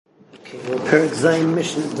Well, Perek Zayin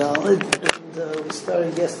Mishnah Daled, and we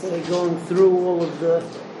started yesterday going through all of the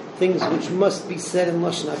things which must be said in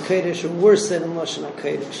Lashon HaKodesh or were said in Lashon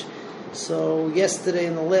HaKodesh. So yesterday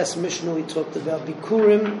in the last Mishnah we talked about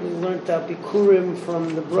Bikurim. We learned about Bikurim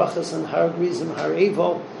from the Brachas and Har Grizim, Har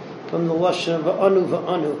Eval, from the Lashon of Va'anu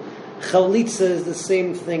Va'anu. Chalitza is the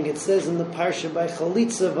same thing. It says in the Parsha by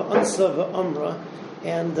Chalitza Va'ansa Va'amra,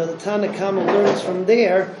 and the Tanna Kama learns from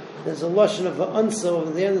there. There's a lashon of ansa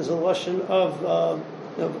over there, and there's a lashon of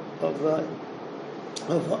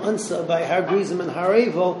ansa by Har Grizim and Har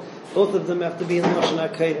Eval. Both of them have to be in lashon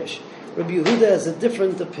HaKodesh. Rabbi Yehuda has a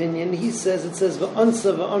different opinion. He says it says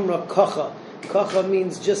va'ansa va'amra kacha. Kacha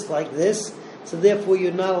means just like this. So therefore,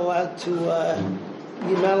 you're not allowed to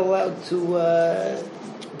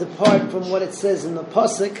depart from what it says in the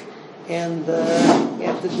pasuk, and you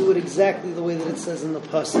have to do it exactly the way that it says in the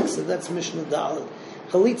pasuk. So that's Mishnah Daled.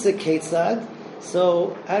 Chalitza Ketzad.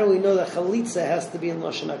 So how do we know that Chalitza has to be in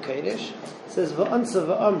Lashon HaKodesh? It says Va'ansa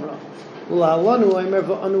Va'amra. Ula'alanu Aimer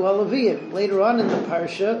Va'anu Halaviyim. Later on in the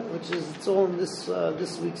parsha, it's all in this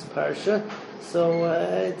week's parsha. So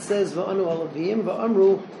it says Va'anu Halaviyim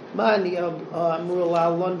Va'amru Ma'ani Amru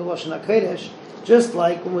La'alon B'Lashon HaKodesh. Just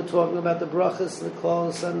like when we're talking about the brachas, the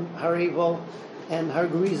klaus, and Har Eval and Har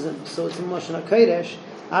Grizim. So it's in Lashon HaKodesh.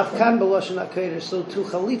 Afkan b'Lashon HaKodesh, so too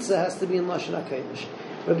Chalitza has to be in Lashon HaKodesh.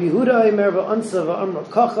 Rabbi Yehuda Aimer va'ansa va'amra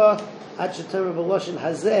kacha, ad shetamar b'Lashon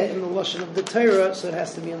hazeh, in the Lashon of the Torah, so it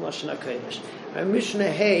has to be in Lashon HaKodesh. Our Mishnah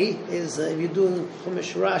Hay is, if you're doing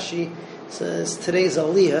Chumash Rashi, says today's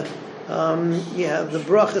Aliyah, you have the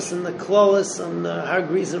brachas and the klolas and Har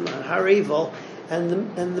Grizim and Har Eval,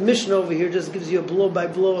 and the Mishnah over here just gives you a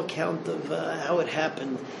blow-by-blow account of how it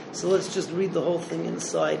happened. So let's just read the whole thing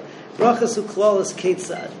inside. Brachas u'klalas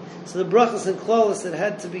ketzad. So the brachas and klalas that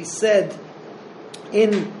had to be said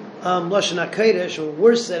in Lashon HaKodesh, or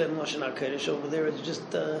were said in Lashon HaKodesh over there, it's just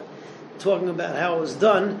talking about how it was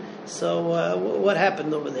done. So what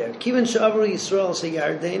happened over there? Kivan she'avru Yisrael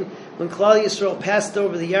Yarden, when Klal Yisrael passed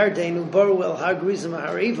over the Yarden, ubaru el Har Grizim and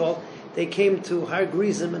Har Eval, they came to Har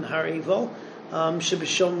Grizim and Har Eval,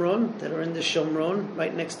 Shomron, that are in the Shomron,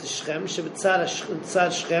 right next to Shechem, Tzad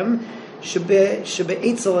Shechem,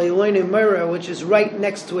 Eitzel Elonei Moreh, which is right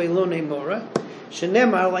next to Elonei Moreh.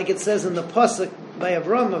 Shenemar, like it says in the pasuk by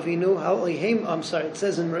Avram Avinu, it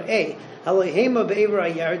says in Re'eh, Haloihema be'ever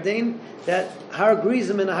Yarden, that Har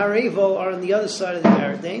Grizim and Har Eval are on the other side of the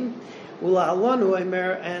Yarden. Ula'alanu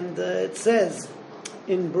Aimer, and it says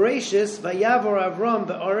in Bereshis, Vayavor Avram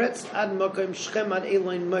be'aretz ad makom Shechem ad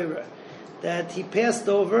Elonei Moreh, that he passed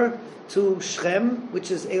over to Shechem,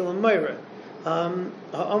 which is Elon Moreh.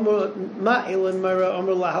 Ma Elon Moreh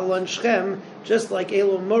Amr Lahalon Shechem, just like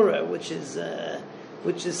Elon Moreh, which is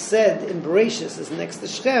said in Bereshis, is next to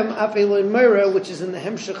Shechem. Af Elon Moreh, which is in the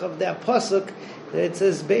hemshech of that pasuk, that it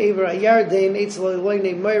says Be'ever Ayarden Eitzel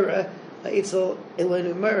Elonei Moreh, Eitzel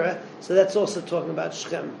Elonei Moreh. So that's also talking about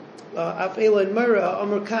Shechem. Af Elon Moreh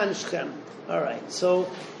Amr Kan Shechem. All right. So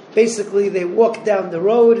basically, they walk down the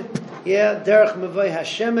road, Derech Mevai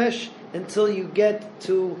Hashemesh, until you get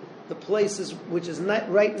to the places which is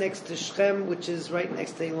right next to Shechem, which is right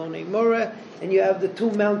next to Elonei Moreh, and you have the two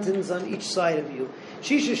mountains on each side of you.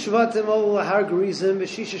 Shisha Shvatim ol Har Grizim,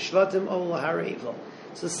 Shisha Shvatim ol Har Eval.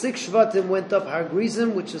 So 6 Shvatim went up Har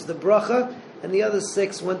Grizim, which is the bracha, and the other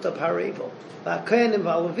 6 went up Har Eval. Va'kohanim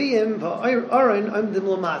va'Leviyim va'Aaron omdim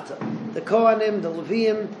lamata. The Kohanim, the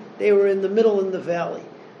Leviim, they were in the middle in the valley,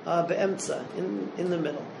 be'emtza, in the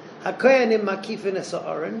middle. HaKohanim makifin es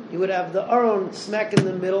ha'aron. You would have the Aron smack in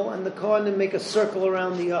the middle, and the Kohanim make a circle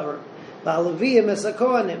around the Aron. Va'Leviyim es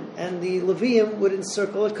ha'Kohanim, and the Leviim would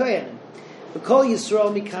encircle the Kohanim. V'kol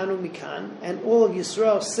Yisrael mikanu mikan, and all of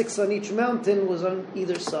Yisrael, 6 on each mountain, was on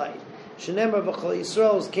either side. Shenemar v'kol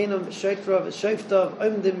Yisrael zkenam v'shayfra v'shayftav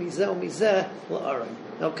omdim mizeh u'mizeh la'aron.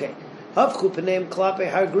 Okay. Havchu p'neim klape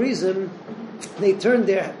Har Grizim, they turned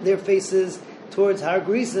their faces towards Har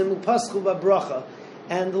Grizim, upaschu b'bracha.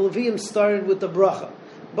 And the Levium started with the bracha.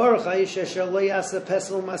 Baruch Ha'ish asher lo yaseh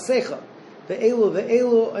pesel masecha.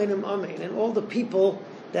 Ve'elu einim amen. And all the people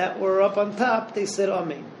that were up on top, they said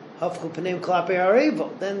amen. Hafchu p'neim klape Har Eval.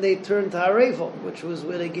 Then they turned to Har Eval, which was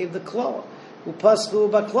where they gave the klala. Upaschu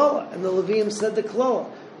b'klala. And the Levium said the klala.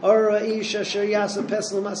 Ara ha'ish asher yaseh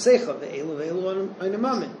pesel masecha. Ve'elu einim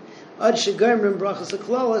amen. Ad shegarmrim brachas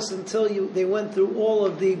aklalas, until they went through all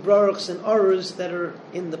of the brachas and arus that are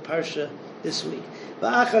in the parsha this week.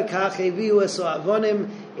 Afterwards,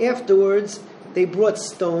 they brought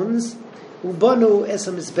stones, ubanu es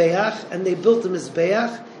mizbeach, and they built a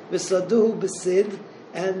mizbeach, v'saduhu b'sid,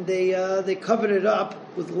 and they covered it up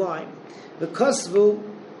with lime. V'kosvu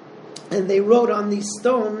and they wrote on these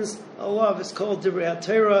stones a law is called Divrei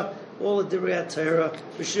HaTorah, all the Divrei HaTorah,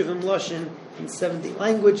 B'Shivim Lashon, in 70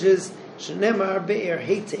 languages, Shenemar Be'er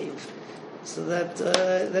Hetev. So that's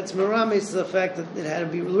Meramis, the fact that it had to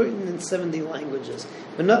be written in 70 languages.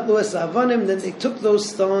 But not Luas Avanim, then they took those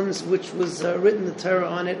stones, which was written the Torah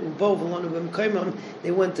on it,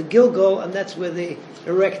 they went to Gilgal, and that's where they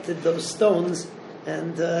erected those stones,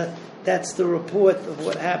 and that's the report of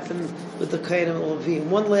what happened with the Kohanim and Levim.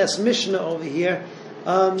 One last Mishnah over here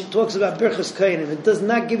talks about Birchas Kohanim. It does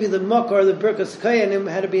not give you the makar, the Birchas Kohanim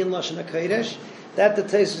had to be in Lashon HaKodesh. That the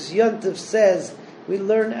Tosfos Yontif says, we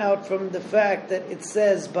learn out from the fact that it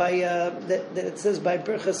says by that it says by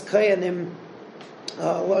Birchas Kohanim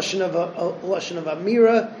lashon of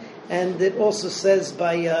Amira, and it also says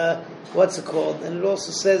by what's it called? And it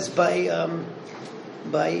also says by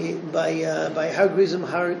Har Grizim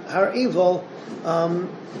Har Evil.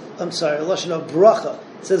 I'm sorry, lashon of Bracha.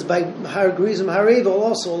 It says by Har Grizim Har Evil,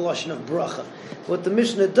 also a lashon of Bracha. What the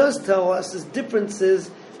Mishnah does tell us is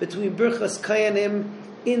differences between Birchas Kohanim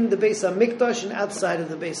in the Beis HaMikdash and outside of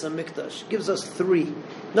the Beis HaMikdash. It gives us 3.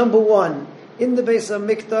 Number 1, in the Beis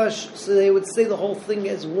HaMikdash, so they would say the whole thing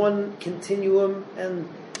as one continuum, and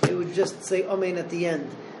they would just say Amen at the end.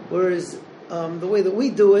 Whereas the way that we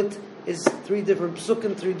do it is 3 different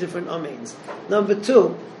psukim, 3 different Amens. Number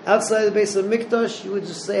 2, outside the Beis HaMikdash, you would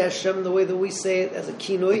just say Hashem the way that we say it as a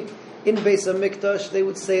kinui. In Beis HaMikdash, they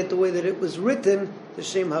would say it the way that it was written, the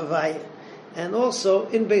Shem Havaya. And also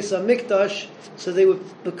in Beis HaMikdash, so the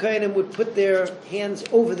Kohanim would put their hands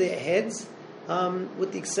over their heads,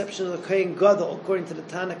 with the exception of the Kohen Gadol. According to the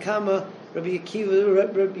Tana Kama, Rabbi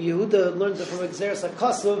Yehuda learned that from Exeris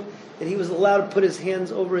HaKosov that he was allowed to put his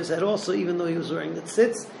hands over his head also, even though he was wearing the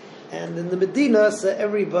tzitz. And in the Medina, so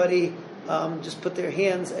everybody just put their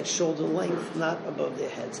hands at shoulder length, not above their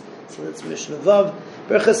heads. So that's Mishnah Vav.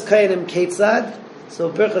 Berchas Kohanim Ketzad. So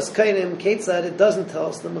Birchas Kohanim Ketzad, it doesn't tell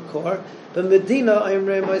us the makor, but Medina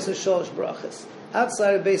Imrei Ma'aser Shalosh brachas.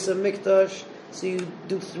 Outside of Beis HaMikdash, so you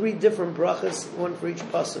do 3 different brachas, one for each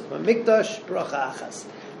pasuk. Mikdash bracha achas.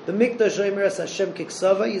 The Mikdash Omeres Hashem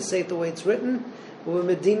Kiksava, you say it the way it's written. But with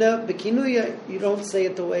Medina Bekinuya, you don't say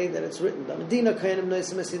it the way that it's written. The Medina Kohanim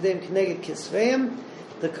Noisim Esidem Kneged Kisveim.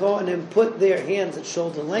 The Kohanim put their hands at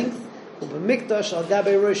shoulder length. But Mikdash Al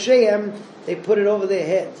Gabe Rosheim, they put it over their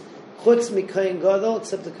head. Chutz mi Kohen Gadol,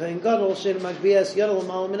 except the Kohen Gadol, Shein Magbias Yadol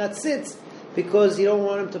Malam Minat Tzitz, because you don't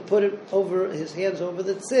want him to put it over his hands over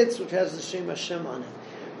the tzitz, which has the Shem Hashem on it.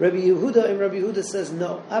 Rabbi Yehuda says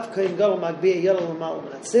no. Av Kohen Gadol Magbia Yadol Malam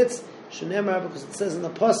Minat Tzitz, Shenemar, because it says in the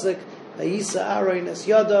pasuk, Vayisa Aaron es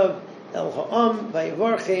Yadav El Ha'am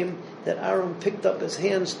Vayivarchem, that Aaron picked up his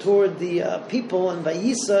hands toward the people, and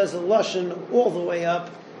Vayisa is a lashon all the way up.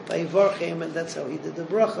 Vayivarchem, and that's how he did the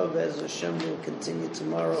bracha. As Hashem will continue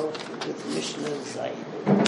tomorrow with Mishnah Zayin.